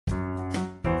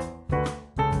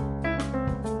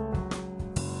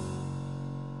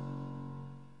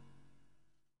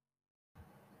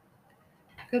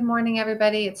Good morning,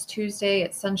 everybody. It's Tuesday.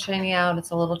 It's sunshiny out. It's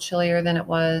a little chillier than it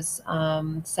was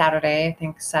Saturday. I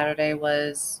think Saturday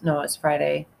was, no, it was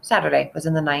Friday. Saturday was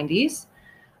in the 90s.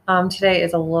 Today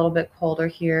is a little bit colder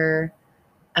here.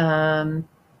 Um,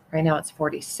 right now it's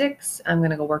 46. I'm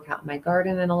going to go work out in my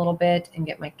garden in a little bit and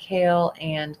get my kale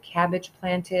and cabbage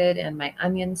planted and my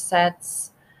onion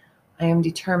sets. I am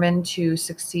determined to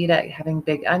succeed at having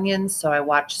big onions, so I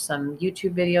watched some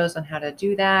YouTube videos on how to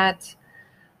do that.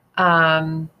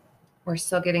 Um, we're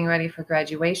still getting ready for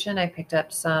graduation. I picked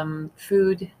up some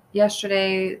food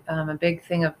yesterday, a big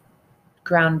thing of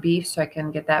ground beef so I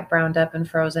can get that browned up and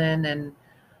frozen. And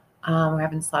we're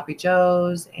having sloppy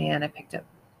joes. And I picked up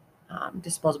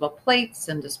disposable plates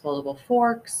and disposable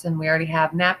forks. And we already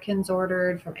have napkins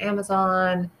ordered from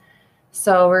Amazon.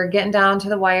 So we're getting down to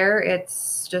the wire.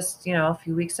 It's just, a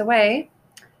few weeks away.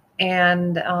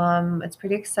 And it's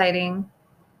pretty exciting.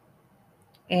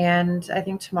 And I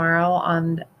think tomorrow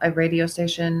on a radio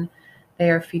station, they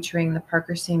are featuring the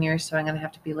Parker Seniors, so I'm going to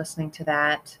have to be listening to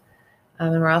that.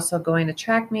 And we're also going to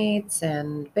track meets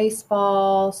and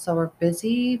baseball, so we're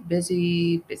busy,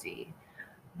 busy, busy.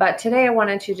 But today I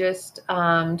wanted to just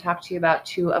talk to you about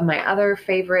two of my other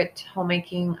favorite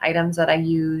homemaking items that I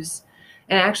use.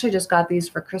 And I actually just got these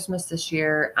for Christmas this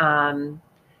year, and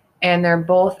they're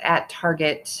both at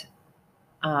Target.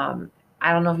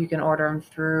 I don't know if you can order them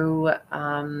through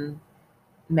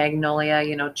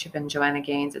Magnolia, Chip and Joanna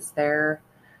Gaines. It's their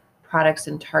products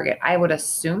in Target. I would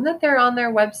assume that they're on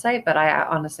their website, but I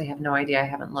honestly have no idea. I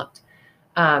haven't looked.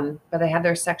 But they have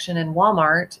their section in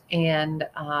Walmart, and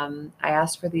I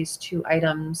asked for these two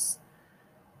items,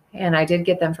 and I did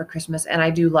get them for Christmas, and I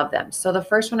do love them. So the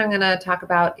first one I'm going to talk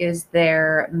about is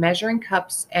their measuring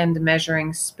cups and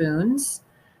measuring spoons.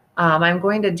 I'm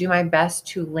going to do my best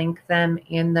to link them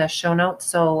in the show notes,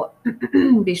 so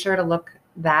be sure to look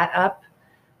that up.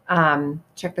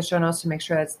 Check the show notes to make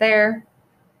sure that's there.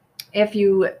 If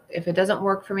it doesn't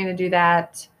work for me to do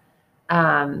that,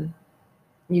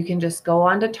 you can just go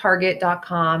on to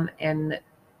target.com and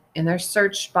in their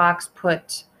search box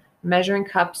put measuring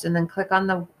cups and then click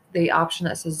on the option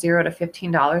that says $0 to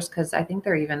 $15, because I think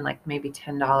they're even like maybe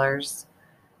 $10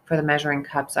 for the measuring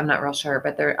cups. I'm not real sure,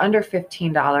 but they're under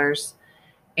 $15,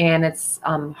 and it's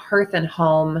Hearth and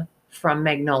Home from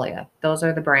Magnolia. Those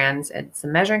are the brands. It's the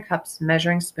measuring cups,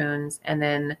 measuring spoons, and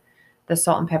then the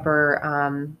salt and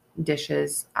pepper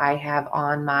dishes I have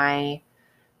on my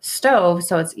stove,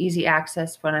 so it's easy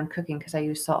access when I'm cooking, because I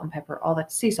use sea salt and pepper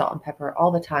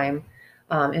all the time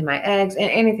in my eggs and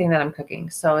anything that I'm cooking.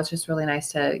 So it's just really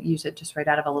nice to use it just right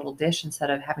out of a little dish instead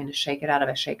of having to shake it out of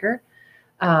a shaker.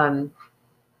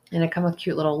 And it comes with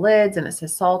cute little lids, and it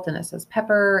says salt and it says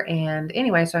pepper. And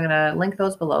anyway, so I'm going to link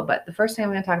those below. But the first thing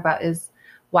I'm going to talk about is,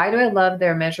 why do I love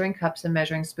their measuring cups and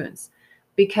measuring spoons?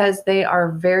 Because they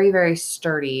are very, very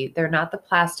sturdy. They're not the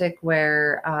plastic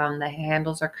where the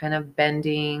handles are kind of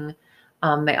bending.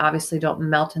 They obviously don't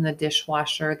melt in the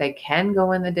dishwasher. They can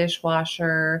go in the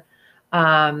dishwasher.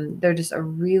 They're just a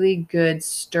really good,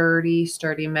 sturdy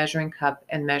measuring cup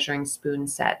and measuring spoon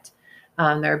set.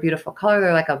 They're a beautiful color.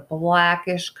 They're like a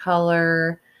blackish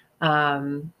color.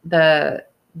 The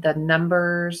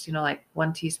numbers, like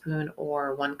 1 teaspoon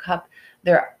or 1 cup,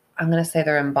 I'm going to say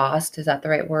they're embossed. Is that the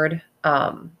right word?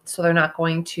 So they're not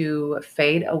going to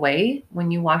fade away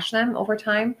when you wash them over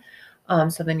time.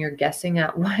 So then you're guessing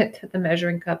at what the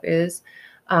measuring cup is.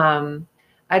 I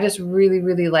just really,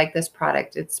 really like this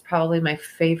product. It's probably my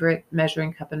favorite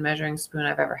measuring cup and measuring spoon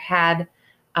I've ever had.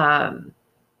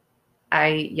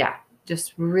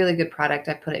 Just really good product.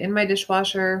 I put it in my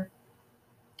dishwasher.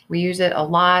 We use it a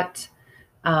lot.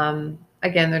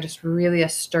 Again, they're just really a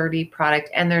sturdy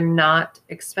product, and they're not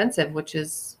expensive, which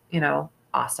is,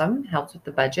 awesome. Helps with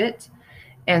the budget.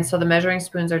 And so the measuring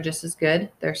spoons are just as good.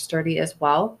 They're sturdy as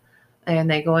well. And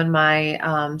they go in my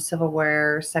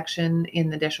silverware section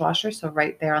in the dishwasher. So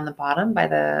right there on the bottom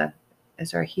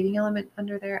is there a heating element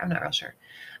under there? I'm not real sure.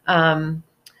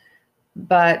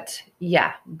 But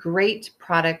yeah, great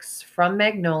products from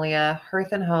Magnolia,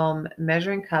 Hearth and Home,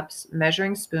 measuring cups,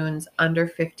 measuring spoons, under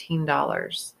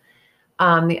 $15.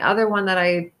 The other one that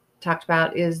I talked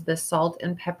about is the salt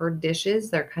and pepper dishes.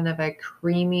 They're kind of a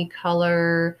creamy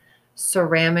color.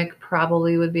 Ceramic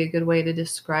probably would be a good way to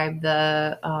describe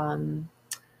the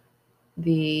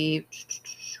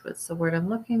what's the word I'm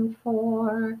looking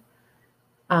for?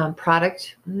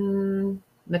 Product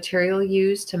material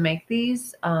used to make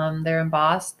these. They're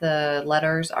embossed. The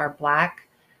letters are black.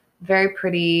 Very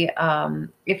pretty.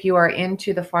 If you are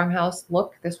into the farmhouse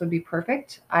look, this would be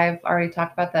perfect. I've already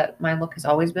talked about that. My look has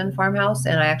always been farmhouse,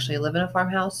 and I actually live in a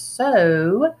farmhouse.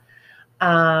 So,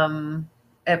 and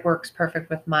it works perfect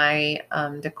with my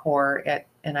decor,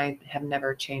 and I have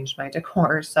never changed my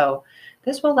decor. So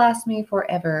this will last me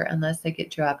forever unless they get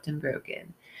dropped and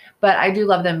broken. But I do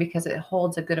love them because it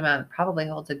holds a good amount, probably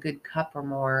holds a good cup or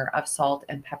more of salt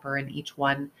and pepper in each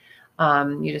one.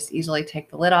 You just easily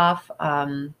take the lid off.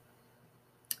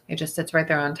 It just sits right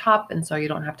there on top, and so you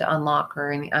don't have to unlock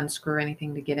or unscrew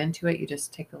anything to get into it. You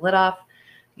just take the lid off,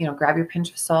 grab your pinch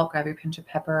of salt, grab your pinch of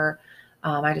pepper.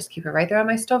 I just keep it right there on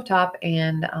my stovetop,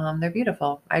 and they're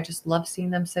beautiful. I just love seeing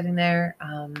them sitting there,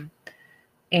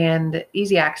 and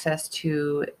easy access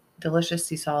to delicious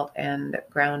sea salt and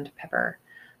ground pepper.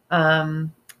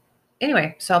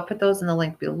 Anyway, so I'll put those in the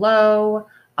link below.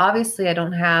 Obviously, I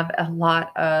don't have a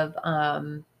lot to,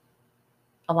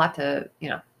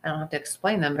 I don't have to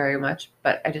explain them very much,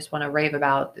 but I just want to rave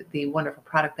about the wonderful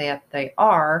product they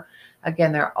are.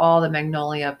 Again, they're all the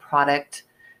Magnolia product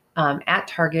at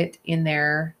Target in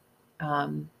their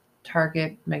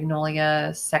Target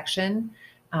Magnolia section.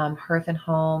 Hearth and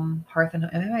Home,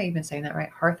 am I even saying that right?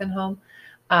 Hearth and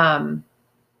Home.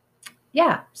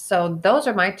 Yeah, so those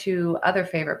are my two other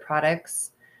favorite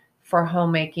products for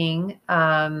homemaking,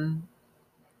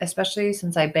 especially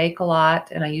since I bake a lot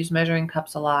and I use measuring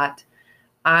cups a lot.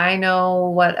 I know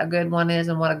what a good one is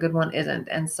and what a good one isn't.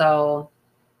 And so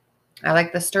I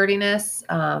like the sturdiness.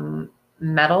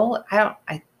 Metal,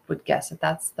 I would guess that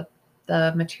that's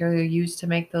the material used to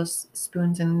make those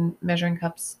spoons and measuring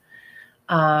cups.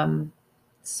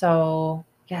 So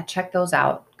yeah, check those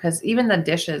out. Because even the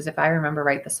dishes, if I remember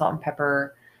right, the salt and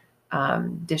pepper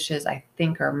dishes, I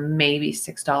think are maybe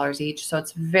 $6 each. So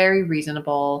it's very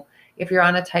reasonable. If you're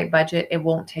on a tight budget, it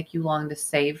won't take you long to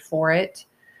save for it.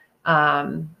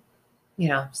 $6,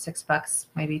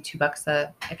 maybe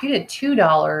 $2 if you did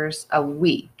 $2 a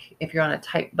week, if you're on a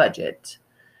tight budget,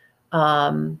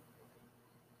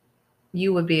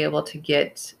 you would be able to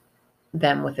get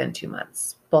them within 2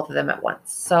 months, both of them at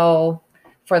once. So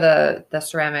for the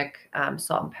ceramic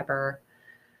salt and pepper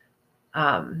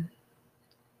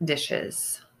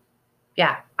dishes,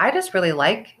 yeah, I just really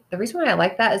like, the reason why I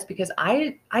like that is because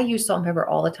I use salt and pepper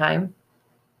all the time.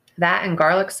 That and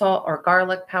garlic salt or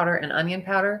garlic powder and onion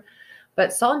powder.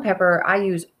 But salt and pepper I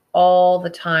use all the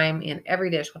time in every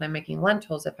dish when I'm making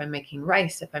lentils, if I'm making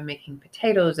rice, if I'm making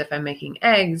potatoes, if I'm making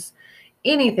eggs,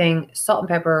 anything, salt and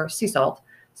pepper, sea salt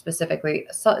specifically,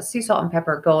 sea salt and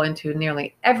pepper go into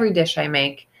nearly every dish I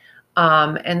make.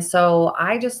 And so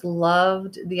I just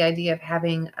loved the idea of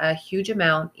having a huge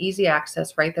amount, easy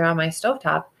access right there on my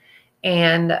stovetop.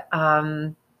 And,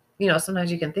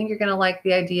 sometimes you can think you're going to like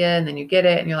the idea and then you get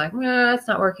it and you're like, it's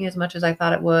not working as much as I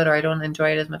thought it would, or I don't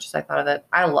enjoy it as much as I thought of it.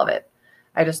 I love it.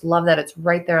 I just love that it's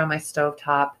right there on my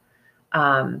stovetop.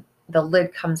 The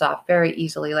lid comes off very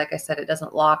easily. Like I said, it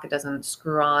doesn't lock, it doesn't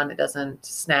screw on, it doesn't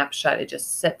snap shut. It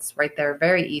just sits right there,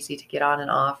 very easy to get on and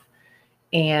off.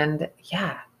 And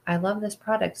yeah, I love this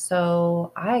product.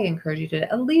 So I encourage you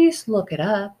to at least look it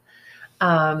up.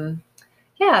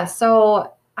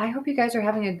 So I hope you guys are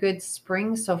having a good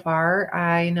spring so far.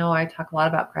 I know I talk a lot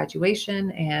about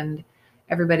graduation and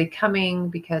everybody coming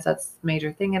because that's a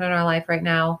major thing in our life right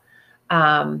now.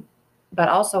 But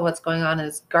also what's going on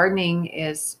is gardening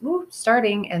is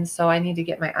starting. And so I need to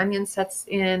get my onion sets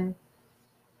in,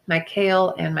 my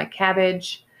kale and my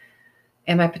cabbage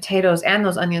and my potatoes and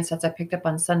those onion sets I picked up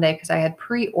on Sunday because I had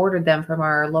pre-ordered them from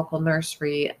our local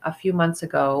nursery a few months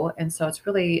ago. And so it's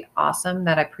really awesome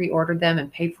that I pre-ordered them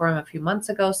and paid for them a few months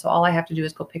ago. So all I have to do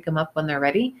is go pick them up when they're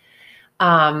ready.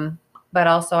 But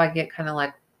also I get kind of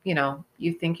like,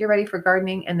 you think you're ready for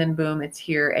gardening and then boom, it's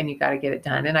here and you got to get it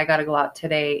done. And I got to go out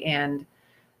today and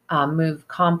move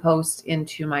compost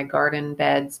into my garden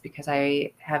beds because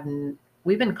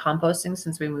we've been composting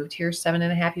since we moved here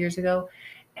 7.5 years ago.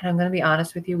 And I'm going to be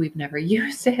honest with you, we've never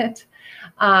used it,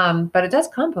 but it does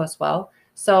compost well.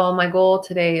 So my goal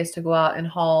today is to go out and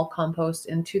haul compost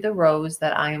into the rows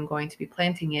that I am going to be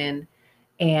planting in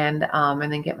and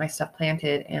then get my stuff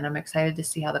planted. And I'm excited to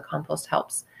see how the compost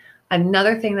helps.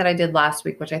 Another thing that I did last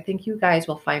week, which I think you guys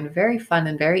will find very fun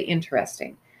and very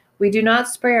interesting. We do not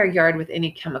spray our yard with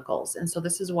any chemicals. And so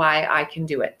this is why I can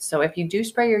do it. So if you do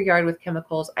spray your yard with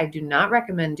chemicals, I do not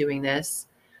recommend doing this.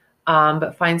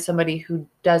 But find somebody who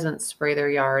doesn't spray their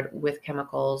yard with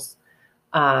chemicals.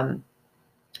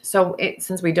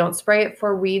 Since we don't spray it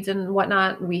for weeds and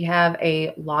whatnot, we have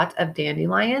a lot of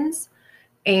dandelions,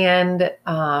 and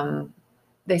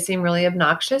they seem really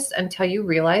obnoxious until you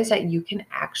realize that you can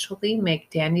actually make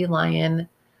dandelion.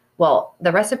 Well,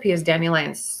 the recipe is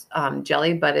dandelion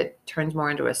jelly, but it turns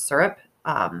more into a syrup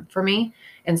for me.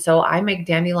 And so I make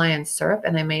dandelion syrup,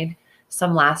 and I made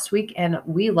some last week and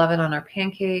we love it on our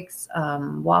pancakes,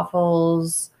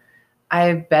 waffles,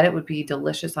 I bet it would be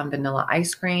delicious on vanilla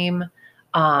ice cream.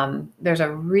 There's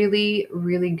a really,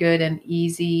 really good and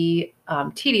easy,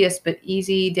 tedious but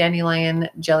easy dandelion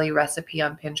jelly recipe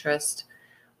on Pinterest.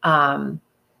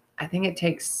 I think it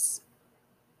takes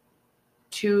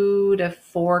 2 to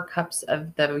 4 cups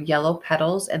of the yellow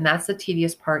petals, and that's the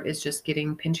tedious part, is just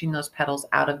pinching those petals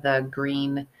out of the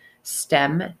green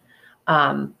stem.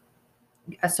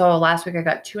 So last week I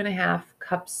got 2.5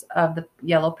 cups of the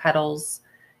yellow petals,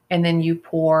 and then you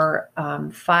pour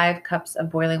 5 cups of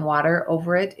boiling water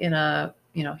over it in a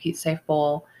heat safe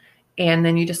bowl, and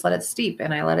then you just let it steep.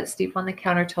 And I let it steep on the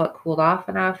counter till it cooled off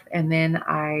enough, and then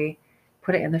I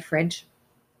put it in the fridge.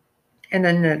 And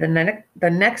then the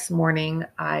next morning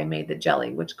I made the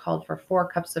jelly, which called for 4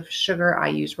 cups of sugar. I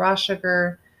used raw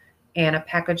sugar and a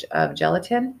package of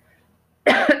gelatin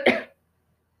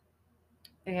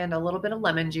and a little bit of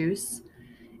lemon juice.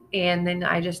 And then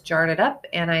I just jarred it up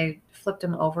and I flipped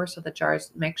them over. So the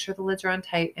jars, make sure the lids are on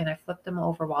tight, and I flipped them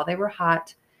over while they were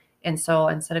hot. And so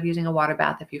instead of using a water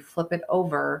bath, if you flip it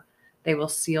over, they will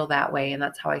seal that way. And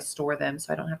that's how I store them.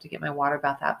 So I don't have to get my water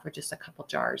bath out for just a couple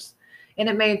jars. And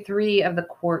it made 3 of the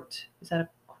quart. Is that a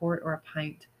quart or a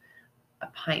pint? A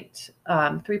pint.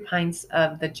 3 pints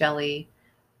of the jelly.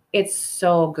 It's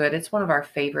so good. It's one of our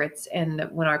favorites. And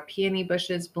when our peony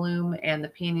bushes bloom and the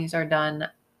peonies are done,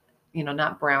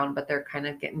 not brown, but they're kind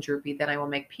of getting droopy, then I will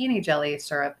make peony jelly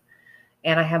syrup.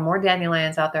 And I have more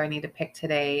dandelions out there I need to pick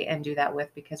today and do that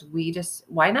with, because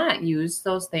why not use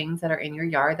those things that are in your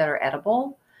yard that are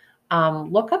edible?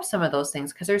 Look up some of those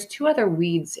things, because there's 2 other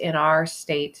weeds in our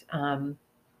state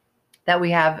that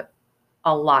we have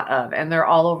a lot of, and they're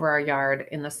all over our yard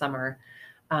in the summer.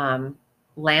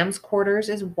 Lamb's quarters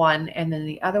is one, and then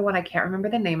the other one, I can't remember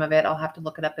the name of it. I'll have to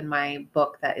look it up in my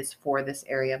book that is for this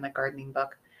area, my gardening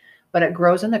book. But it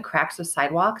grows in the cracks of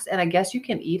sidewalks, and I guess you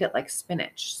can eat it like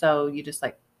spinach. So you just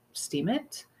like steam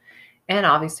it. And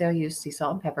obviously I'll use sea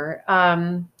salt and pepper.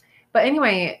 But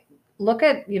anyway, look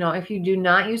at, if you do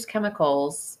not use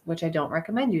chemicals, which I don't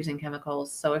recommend using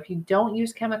chemicals. So if you don't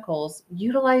use chemicals,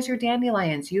 utilize your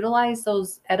dandelions, utilize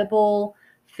those edible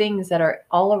things that are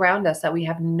all around us that we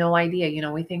have no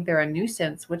idea. We think they're a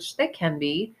nuisance, which they can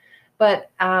be.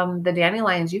 But the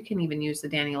dandelions, you can even use the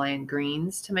dandelion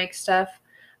greens to make stuff.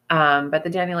 But the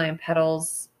dandelion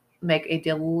petals make a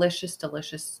delicious,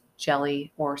 delicious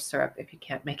jelly or syrup if you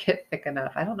can't make it thick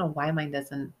enough. I don't know why mine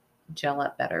doesn't gel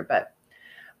up better, but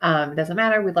it doesn't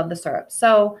matter. We love the syrup.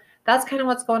 So that's kind of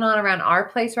what's going on around our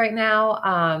place right now.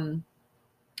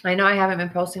 I know I haven't been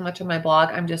posting much on my blog.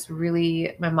 I'm just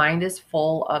my mind is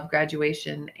full of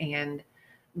graduation and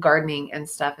gardening and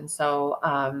stuff. And so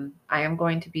I am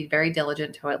going to be very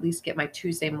diligent to at least get my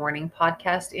Tuesday morning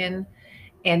podcast in.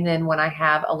 And then when I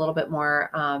have a little bit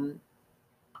more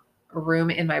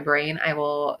room in my brain, I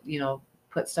will,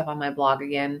 put stuff on my blog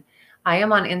again. I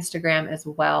am on Instagram as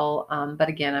well. But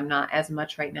again, I'm not as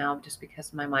much right now, just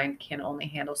because my mind can only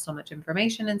handle so much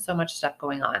information and so much stuff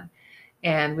going on.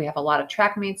 And we have a lot of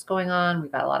track meets going on.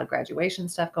 We've got a lot of graduation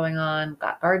stuff going on. We've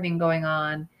got gardening going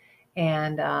on.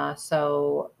 And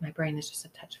so my brain is just a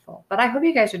touch full. But I hope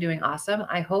you guys are doing awesome.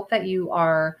 I hope that you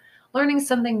are learning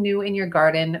something new in your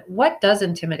garden. What does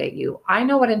intimidate you? I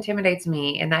know what intimidates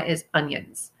me, and that is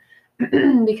onions,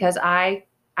 because I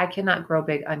cannot grow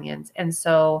big onions. And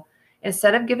so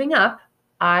instead of giving up,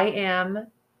 I am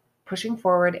pushing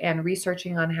forward and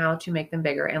researching on how to make them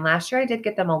bigger. And last year I did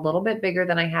get them a little bit bigger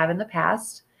than I have in the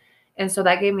past. And so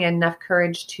that gave me enough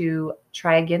courage to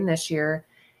try again this year.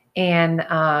 And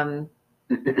so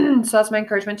that's my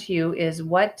encouragement to you, is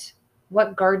what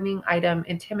gardening item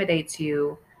intimidates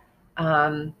you,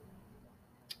 and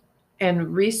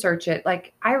research it.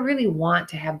 Like, I really want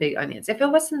to have big onions. If it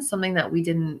wasn't something that we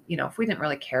didn't, if we didn't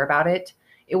really care about it,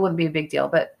 it wouldn't be a big deal.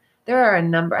 But there are a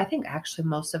number, I think actually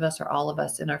most of us, or all of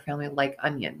us in our family, like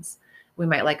onions. We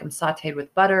might like them sauteed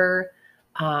with butter,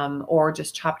 or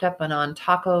just chopped up and on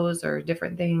tacos or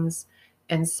different things.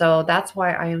 And so that's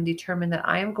why I am determined that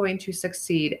I am going to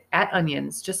succeed at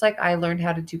onions, just like I learned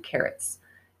how to do carrots.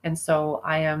 And so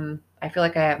I feel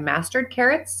like I have mastered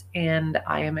carrots, and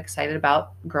I am excited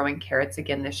about growing carrots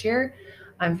again this year.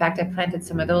 In fact, I planted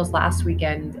some of those last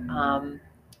weekend.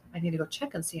 I need to go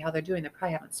check and see how they're doing. They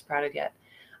probably haven't sprouted yet.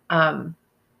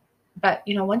 But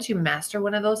once you master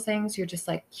one of those things, you're just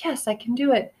like, yes, I can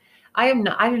do it. I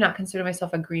do not consider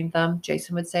myself a green thumb.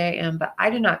 Jason would say I am, but I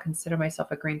do not consider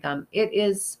myself a green thumb. It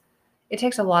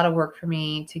takes a lot of work for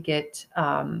me to get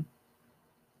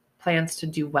plants to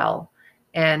do well.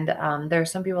 And there are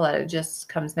some people that it just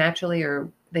comes naturally, or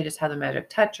they just have the magic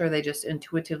touch, or they just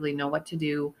intuitively know what to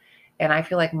do. And I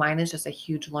feel like mine is just a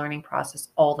huge learning process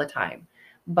all the time.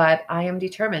 but I am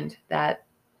determined that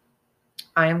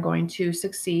I am going to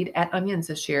succeed at onions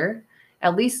this year,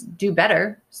 at least do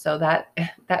better. So that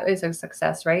that is a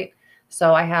success, right?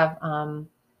 So I have,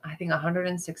 I think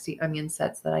 160 onion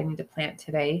sets that I need to plant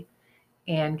today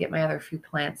and get my other few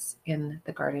plants in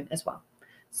the garden as well.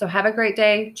 So have a great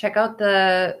day. Check out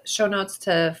the show notes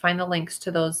to find the links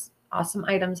to those awesome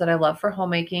items that I love for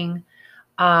homemaking.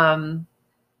 And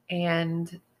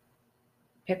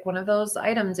pick one of those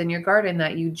items in your garden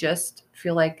that you just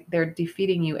feel like they're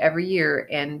defeating you every year,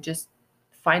 and just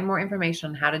find more information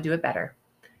on how to do it better.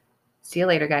 See you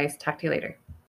later, guys. Talk to you later.